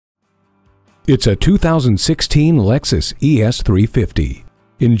It's a 2016 Lexus ES 350.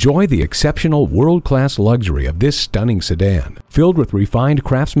 Enjoy the exceptional world-class luxury of this stunning sedan, filled with refined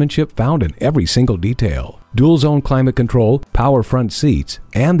craftsmanship found in every single detail. Dual-zone climate control, power front seats,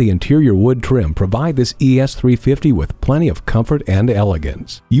 and the interior wood trim provide this ES 350 with plenty of comfort and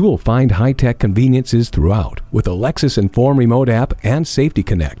elegance. You will find high-tech conveniences throughout, with a Lexus Inform remote app and Safety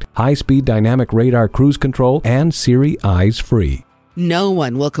Connect, high-speed dynamic radar cruise control, and Siri Eyes Free. No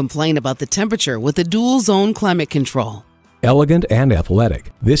one will complain about the temperature with the dual-zone climate control. Elegant and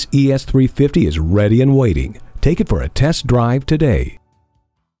athletic, this ES 350 is ready and waiting. Take it for a test drive today.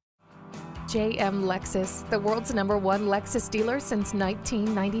 JM Lexus, the world's #1 Lexus dealer since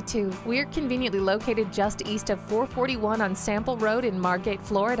 1992. We're conveniently located just east of 441 on Sample Road in Margate,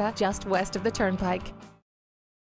 Florida, just west of the Turnpike.